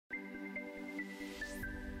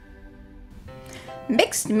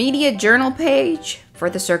mixed media journal page for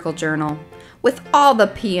the Circle Journal with all the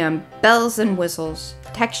PM bells and whistles,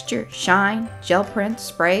 texture, shine, gel prints,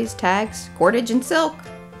 sprays, tags, cordage, and silk.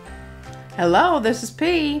 Hello, this is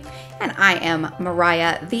P. And I am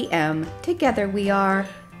Mariah the M. Together we are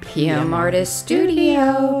PM Artist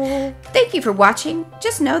Studio. Thank you for watching.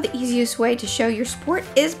 Just know the easiest way to show your support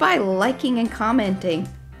is by liking and commenting.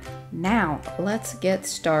 Now, let's get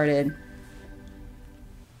started.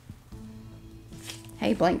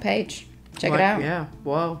 Hey, blank page. Check it out. Yeah,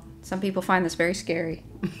 whoa. Some people find this very scary.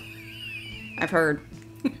 I've heard.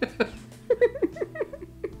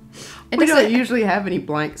 We don't usually have any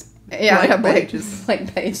blanks. Yeah, blank pages.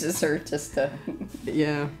 Blank pages are just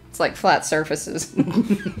yeah. It's like flat surfaces.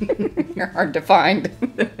 They're hard to find.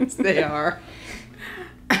 They are.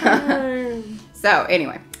 So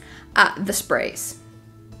anyway, the sprays.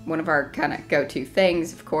 One of our kind of go-to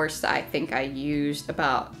things. Of course, I think I used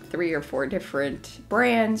about 3 or 4 different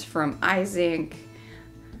brands from iZinc,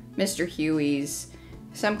 Mr. Huey's,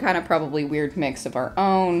 some kind of probably weird mix of our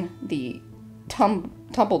own, the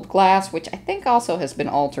tumbled glass, which I think also has been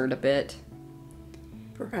altered a bit.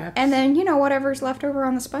 Perhaps. And then, you know, whatever's left over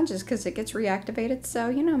on the sponges because it gets reactivated, so,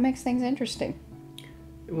 you know, it makes things interesting.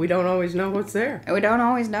 We don't always know what's there. We don't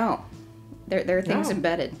always know. There are things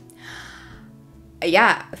embedded.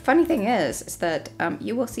 Yeah, funny thing is that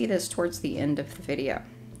you will see this towards the end of the video.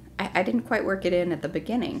 I didn't quite work it in at the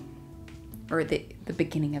beginning, or the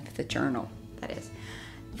beginning of the journal, that is.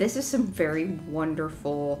 This is some very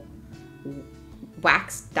wonderful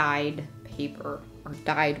wax dyed paper, or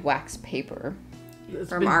dyed wax paper,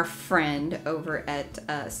 from our friend over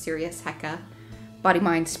at Sirius Hecka Body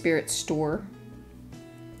Mind Spirit store.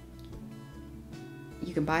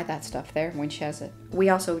 You can buy that stuff there when she has it. We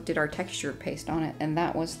also did our texture paste on it, and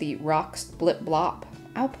that was the Rocks Blip Blop.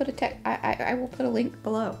 I'll put I will put a link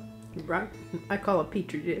below. Right. I call it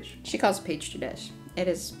Petri dish. She calls it Petri dish. It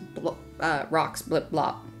is Rocks Blip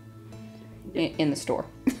Blop in the store.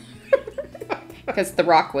 Because the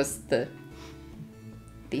rock was the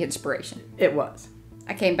inspiration. It was.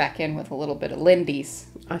 I came back in with a little bit of Lindy's.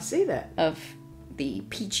 I see that. Of the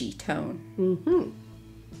peachy tone. Mm-hmm.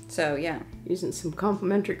 So, yeah. Using some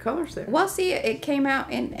complementary colors there. Well, see, it came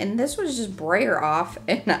out, and this was just brayer off,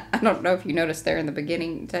 and I don't know if you noticed there in the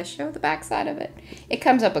beginning to show the back side of it. It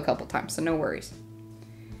comes up a couple times, so no worries.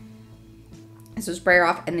 This was brayer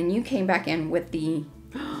off, and then you came back in with the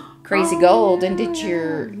crazy gold and did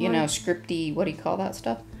your, you know, scripty, what do you call that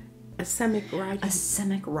stuff? Asemic writing.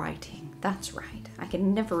 Asemic writing. That's right. I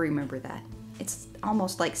can never remember that. It's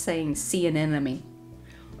almost like saying see an enemy.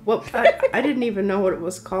 Well, I didn't even know what it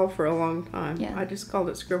was called for a long time. Yeah. I just called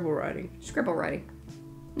it scribble writing. Scribble writing.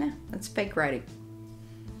 No, that's fake writing.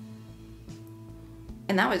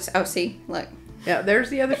 And that was, oh, see, look. Yeah, there's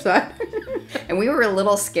the other side. And we were a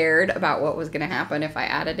little scared about what was going to happen if I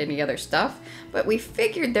added any other stuff. But we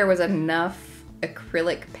figured there was enough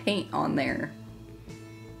acrylic paint on there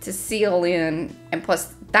to seal in. And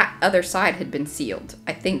plus, that other side had been sealed.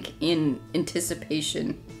 I think in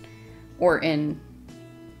anticipation or in...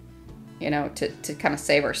 you know, to kind of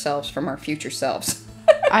save ourselves from our future selves.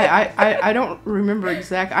 I don't remember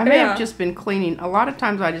exactly. I may have just been cleaning. A lot of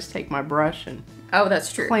times I just take my brush and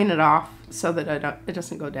that's true. Clean it off so that it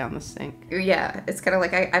doesn't go down the sink. Yeah, it's kind of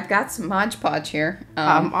like I've got some Mod Podge here.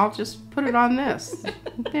 I'll just put it on this.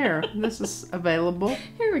 There, this is available.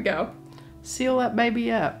 Here we go. Seal that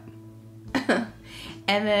baby up. And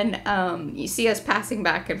then you see us passing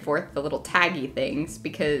back and forth the little taggy things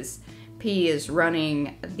because P is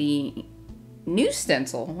running the new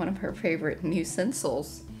stencil, one of her favorite new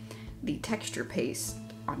stencils, the texture paste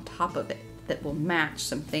on top of it that will match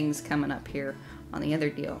some things coming up here on the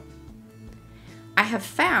other deal. I have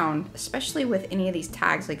found, especially with any of these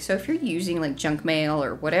tags, like, so if you're using like junk mail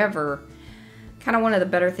or whatever, kind of one of the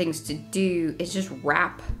better things to do is just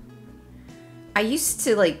wrap. I used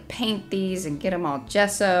to like paint these and get them all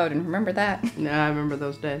gessoed, and remember that? No, I remember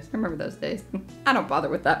those days. I remember those days. I don't bother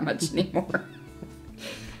with that much anymore.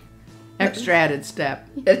 Extra added step.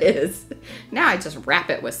 It is. Now I just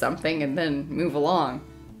wrap it with something and then move along.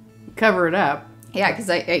 Cover it up. Yeah, because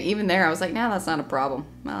even there I was like, nah, that's not a problem.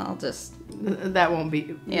 I'll just... That won't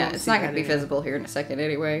be... Yeah, it's not going to be visible here in a second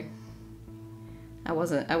anyway. I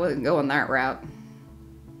wasn't going that route.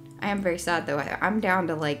 I am very sad though. I'm down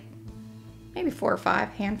to like maybe 4 or 5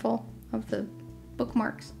 handful of the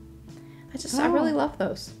bookmarks. I really love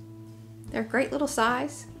those. They're a great little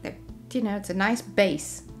size. They're, you know, it's a nice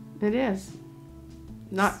base. It is.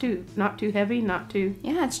 Not too heavy, not too...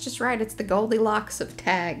 Yeah, it's just right. It's the Goldilocks of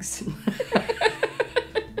tags.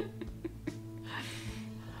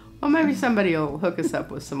 Well, maybe somebody will hook us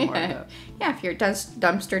up with some more of that. Yeah, if you're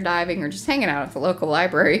dumpster diving or just hanging out at the local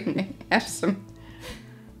library and have some.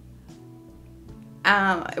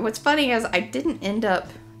 What's funny is I didn't end up.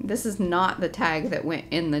 This is not the tag that went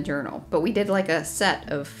in the journal, but we did like a set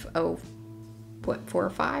of 4 or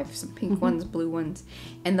 5, some pink ones, blue ones,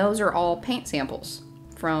 and those are all paint samples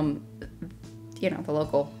from, the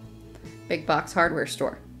local big box hardware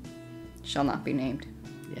store. Shall not be named.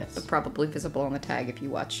 Yes. But probably visible on the tag if you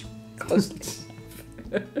watch closely.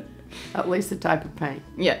 At least the type of paint.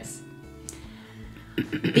 Yes.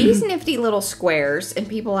 These nifty little squares, and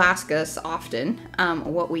people ask us often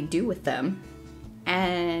what we do with them,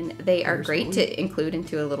 and they are great to include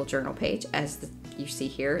into a little journal page, as you see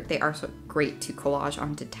here. They are so great to collage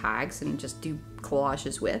onto tags and just do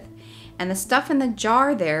collages with. And the stuff in the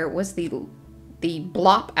jar there was the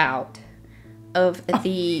blop out of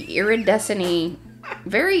the iridescent,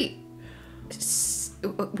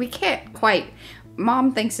 we can't quite.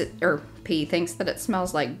 Mom thinks or P thinks that it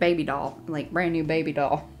smells like baby doll, like brand new baby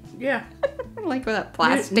doll. Yeah. Like with that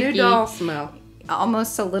plasticky new doll smell.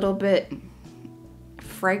 Almost a little bit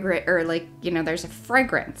fragrant, or like, there's a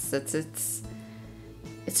fragrance. It's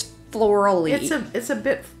florally. It's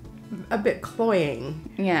a bit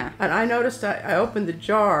cloying. Yeah. And I noticed I opened the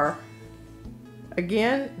jar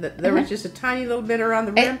again, that there was just a tiny little bit around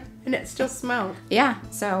the rim, and it still smelled. Yeah.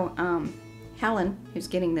 So Helen, who's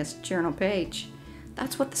getting this journal page,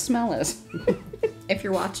 that's what the smell is. If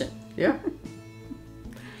you're watching. Yeah.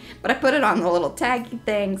 But I put it on the little taggy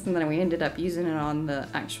things, and then we ended up using it on the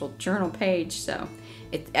actual journal page. So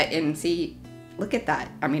and see, look at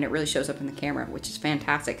that. I mean, it really shows up in the camera, which is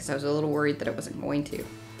fantastic, because I was a little worried that it wasn't going to.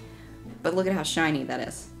 But look at how shiny that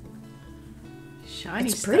is. Shiny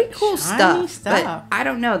It's pretty cool shiny stuff. But I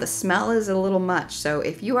don't know, the smell is a little much. So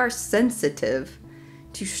if you are sensitive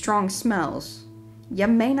to strong smells, you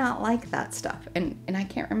may not like that stuff. And I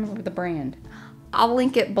can't remember the brand. I'll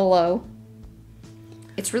link it below.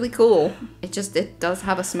 It's really cool. It does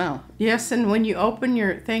have a smell. Yes, and when you open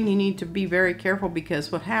your thing, you need to be very careful,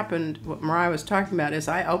 because what Mariah was talking about is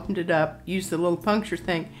I opened it up, used the little puncture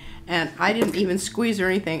thing, and I didn't even squeeze or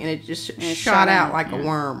anything, and it just shot out like a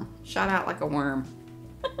worm. Shot out like a worm.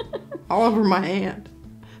 All over my hand.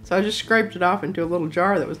 So I just scraped it off into a little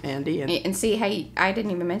jar that was handy. And see, hey, I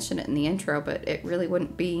didn't even mention it in the intro, but it really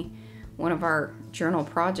wouldn't be one of our journal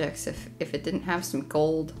projects if it didn't have some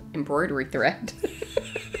gold embroidery thread.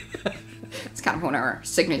 It's kind of one of our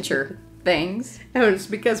signature things. No, it's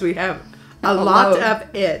because we have a lot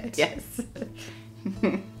of it. Yes.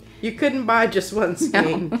 You couldn't buy just one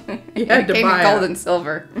skein. No. You had to buy gold and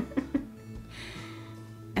silver.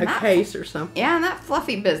 a case or something. Yeah, and that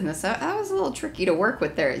fluffy business, that was a little tricky to work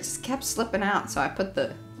with there. It just kept slipping out, so I put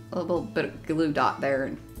a little bit of glue dot there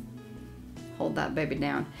and hold that baby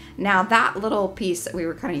down. Now, that little piece that we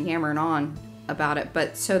were kind of yammering on about it,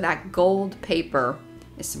 but so that gold paper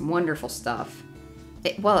is some wonderful stuff.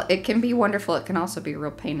 It can be wonderful. It can also be a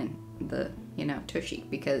real pain in the, tushy,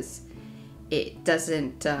 because it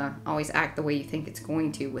doesn't always act the way you think it's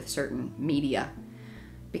going to with certain media,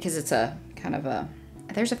 because it's a kind of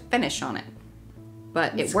there's a finish on it,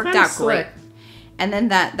 but it worked out great. And then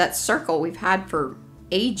that circle we've had for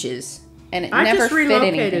ages, and it never fit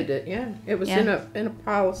anything. I just relocated it. Yeah, it was in a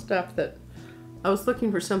pile of stuff that I was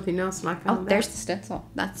looking for something else, and I found that. There's the stencil.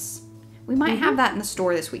 We might have that in the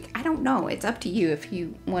store this week. I don't know. It's up to you if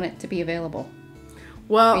you want it to be available.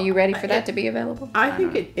 Well, are you ready for that to be available? I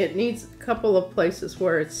think it needs a couple of places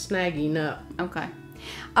where it's snagging up. Okay.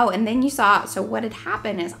 Oh, and then you saw, so what had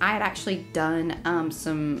happened is I had actually done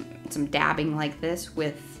some dabbing like this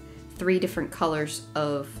with 3 different colors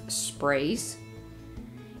of sprays,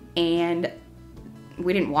 and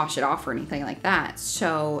we didn't wash it off or anything like that,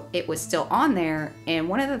 so it was still on there. And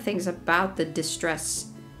one of the things about the Distress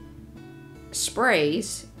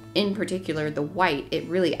sprays, in particular the white, it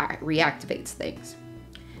really reactivates things.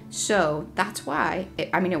 So that's why,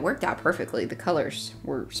 it worked out perfectly. The colors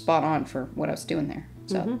were spot on for what I was doing there.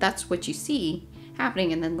 So that's what you see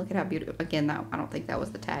happening. And then look at how beautiful. Again, I don't think that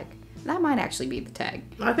was the tag. That might actually be the tag.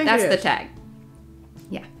 I think that's it is. the tag.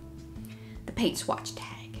 Yeah. The paint swatch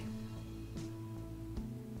tag.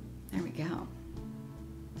 There we go.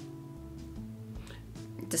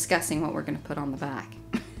 Discussing what we're going to put on the back.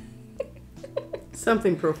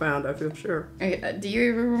 Something profound, I feel sure. Do you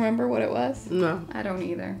even remember what it was? No. I don't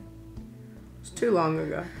either. It's too long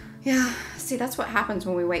ago. Yeah. See, that's what happens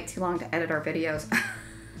when we wait too long to edit our videos.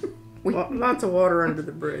 Lots of water under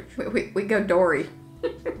the bridge. We go Dory.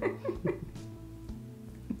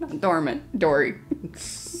 Not dormant. Dory.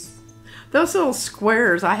 Those little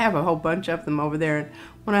squares, I have a whole bunch of them over there. And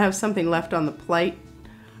when I have something left on the plate,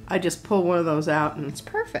 I just pull one of those out and It's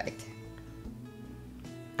perfect.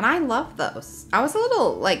 And I love those. I was a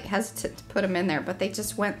little like hesitant to put them in there, but they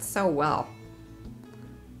just went so well.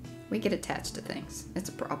 We get attached to things. It's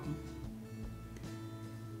a problem.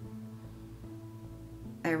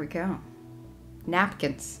 There we go.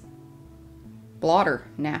 Napkins. Blotter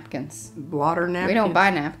napkins. blotter napkins. We don't buy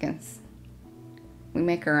napkins. We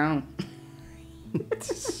make our own.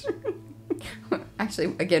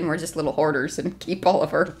 Actually, again, we're just little hoarders and keep all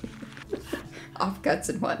of our offcuts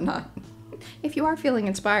and whatnot. If you are feeling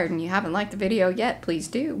inspired and you haven't liked the video yet, please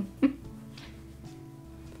do.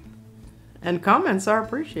 And comments are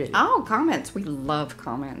appreciated. Oh, comments. We love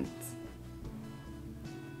comments.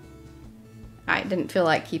 I didn't feel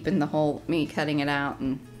like keeping the whole me cutting it out,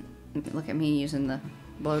 and look at me using the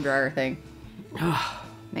blow dryer thing.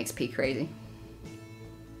 Makes P crazy.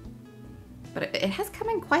 But it has come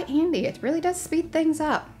in quite handy. It really does speed things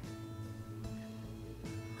up.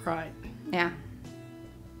 Right. Yeah.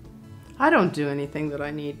 I don't do anything that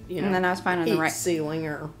I need, you know. And then I was finding the heat right sealing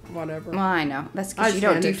or whatever. Well, I know. That's I because you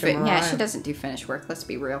don't hand do it to Yeah, Mariah. she doesn't do finish work. Let's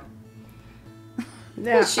be real.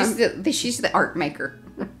 Yeah, she's the art maker.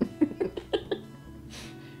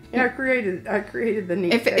 yeah. I created the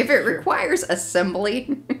neat If it texture. requires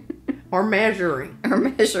assembly or measuring, or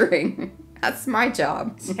measuring, that's my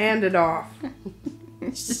job. hand it off.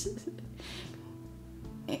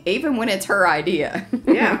 Even when it's her idea.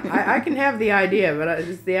 Yeah, I can have the idea, but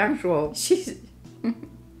it's the actual She's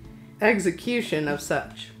execution of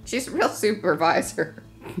such. a real supervisor.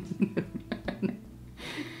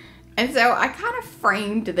 And so I kind of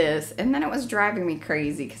framed this, and then it was driving me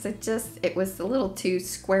crazy because it was a little too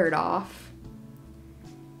squared off.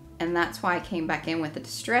 And that's why I came back in with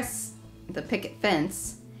the picket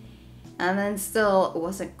fence. And then still it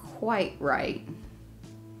wasn't quite right.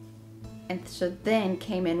 And so then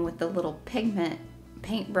came in with the little pigment,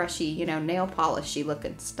 paintbrushy, nail polishy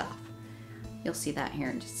looking stuff. You'll see that here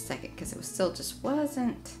in just a second because it was still just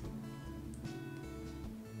wasn't.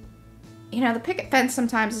 The picket fence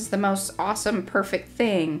sometimes is the most awesome, perfect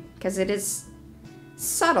thing because it is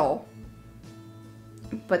subtle.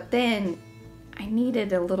 But then I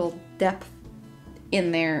needed a little depth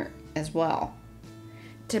in there as well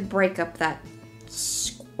to break up that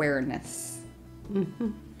squareness.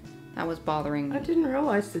 Mm-hmm. That was bothering me. I didn't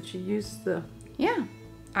realize that you used the. Yeah,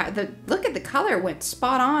 look at the color went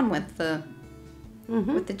spot on with the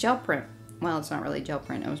Mm-hmm. with the gel print. Well, it's not really gel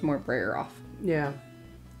print. It was more brayer off. Yeah.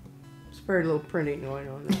 There's very little printing going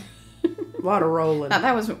on there. A lot of rolling. Now,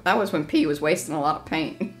 that was when P was wasting a lot of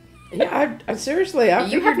paint. Yeah, I seriously, I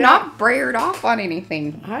You have figured not brayered off on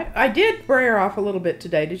anything. I did brayer off a little bit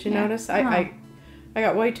today. Did you Yeah. notice? Oh. I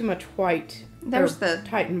got way too much white. There's or the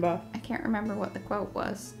Titan buff. I can't remember what the quote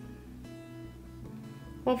was.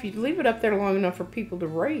 Well, if you leave it up there long enough for people to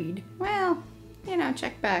read. Well,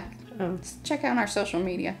 check back. Oh. Check out our social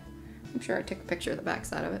media. I'm sure I took a picture of the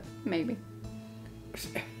backside of it. Maybe.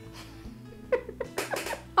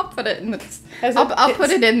 I'll put it in the. I'll put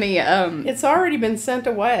it in the. It's already been sent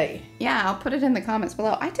away. Yeah, I'll put it in the comments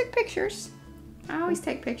below. I took pictures. I always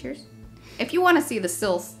take pictures. If you want to see the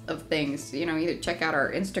stills of things, either check out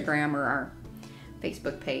our Instagram or our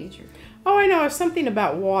Facebook page. Oh, I know. It's something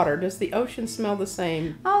about water. Does the ocean smell the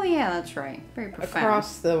same Oh yeah, that's right. Very profound.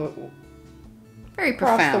 Very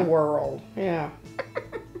across profound. the world? Yeah.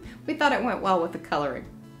 We thought it went well with the coloring.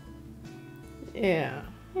 Yeah.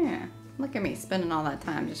 Yeah. Look at me spending all that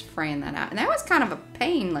time just fraying that out. And that was kind of a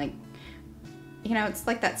pain. Like, it's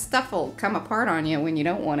like that stuff will come apart on you when you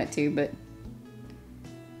don't want it to, but.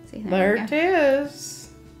 See, There we it go.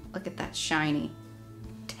 is. Look at that shiny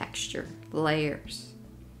texture, layers.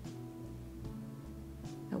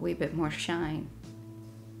 A wee bit more shine.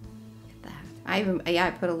 Look at that.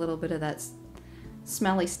 I put a little bit of that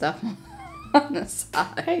smelly stuff on the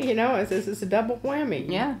side. Hey, this is a double whammy.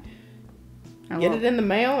 Yeah. Get it in the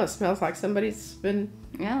mail. It smells like somebody's been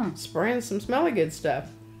spraying some smelly good stuff.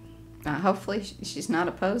 Hopefully she's not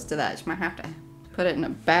opposed to that. She might have to put it in a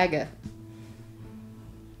bag of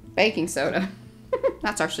baking soda.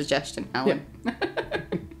 That's our suggestion, Helen. Yep.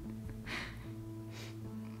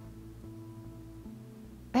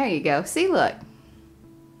 There you go. See, look.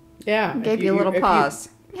 Yeah. Gave you a little pause.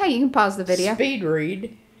 Yeah, you can pause the video. Speed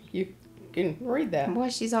read. You can read that. Boy,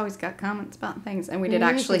 she's always got comments about things. And we did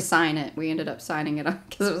actually sign it. We ended up signing it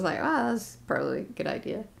because it was like, that's probably a good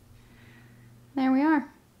idea. There we are.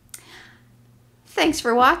 Thanks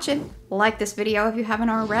for watching. Like this video if you haven't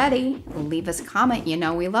already. Leave us a comment.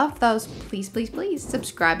 We love those. Please, please, please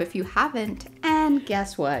subscribe if you haven't. And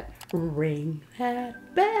guess what? Ring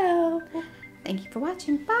that bell. Thank you for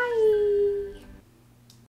watching. Bye.